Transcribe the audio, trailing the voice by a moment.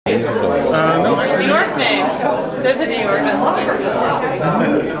No. New York names. They're the New York names.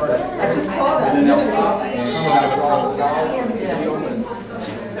 I just saw that a minute ago.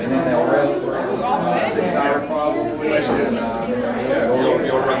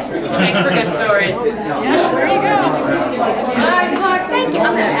 Thanks for good stories. Yeah, there you go. Thank you.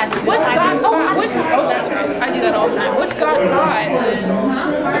 I'm going to ask you. What's got oh, that's right. I do that all the time. What's got five?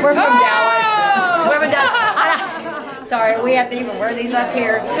 We're from Dallas. We're from Dallas. Sorry, we have to even wear these up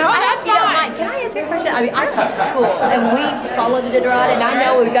here. No, that's fine. Can I ask you a question? I mean, I teach school, and we follow the Diderot, and I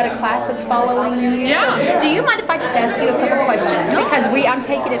know we've got a class that's following you. Yeah. So, do you mind if I just ask you a couple questions? Because I'm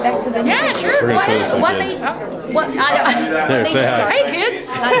taking it back to the Yeah, sure. What made you start? Hey, kids.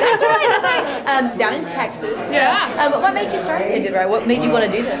 That's right. Down in Texas. Yeah. What made you start the Diderot? What made you want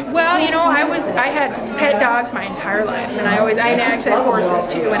to do this? Well, you know, I had pet dogs my entire life, and I actually had horses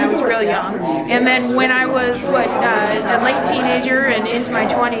too when I was real young. And then when I was a late teenager and into my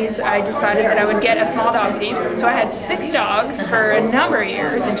 20s, I decided that I would get a small dog team. So I had 6 dogs for a number of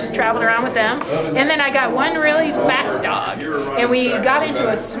years and just traveled around with them. And then I got one really fast dog, and we got into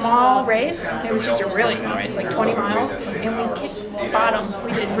a small race. It was just a really small race, like 20 miles, and we kicked bottom.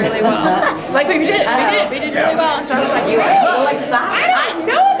 We did really well. Like we did really well. And so I was like, I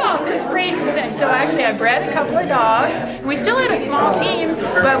know about this racing thing. So actually I bred a couple of dogs. We still had a small team,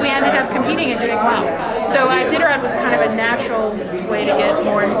 but we ended up competing and doing well. So Diderot was kind of a natural way to get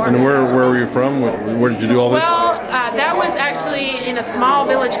more and more. And where were you from? Where did you do all this? Well, that was actually in a small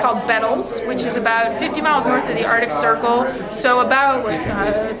village called Bettles, which is about 50 miles north of the Arctic Circle. So about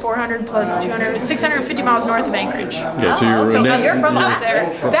 400 plus 200, 650 miles north of Anchorage. Yeah, So you're from up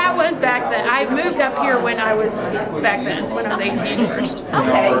there. That was back then. I moved up here when I was 18 first.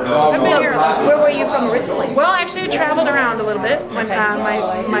 Okay. I've been here a lot. Where were you from originally? Well, actually, I traveled around a little bit. When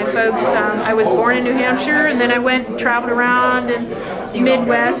my folks, I was born in New Hampshire, and then I went and traveled around in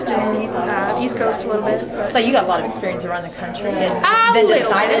Midwest and East Coast a little bit. So you got a lot of experience around the country, and then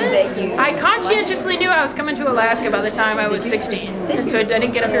decided that you. I conscientiously knew I was coming to Alaska by the time I was 16, and so I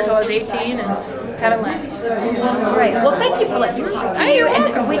didn't get up here until I was 18, and haven't left. Well, great. Well, thank you for letting me talk to you,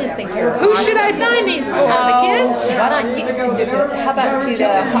 and we just think you're. Who should I sign these for? The kids? Why don't you? How about to the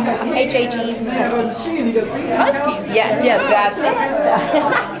HHE Huskies? Huskies? Yes, that's it.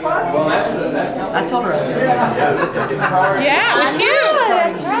 I told her I was going to Yeah, we're cute.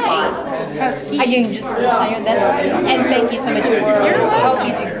 That's right. Husky. You can just say that's right. And thank you so much for your work. You're welcome. Hope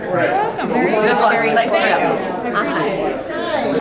you do great. You're welcome. Good luck. Safe trip.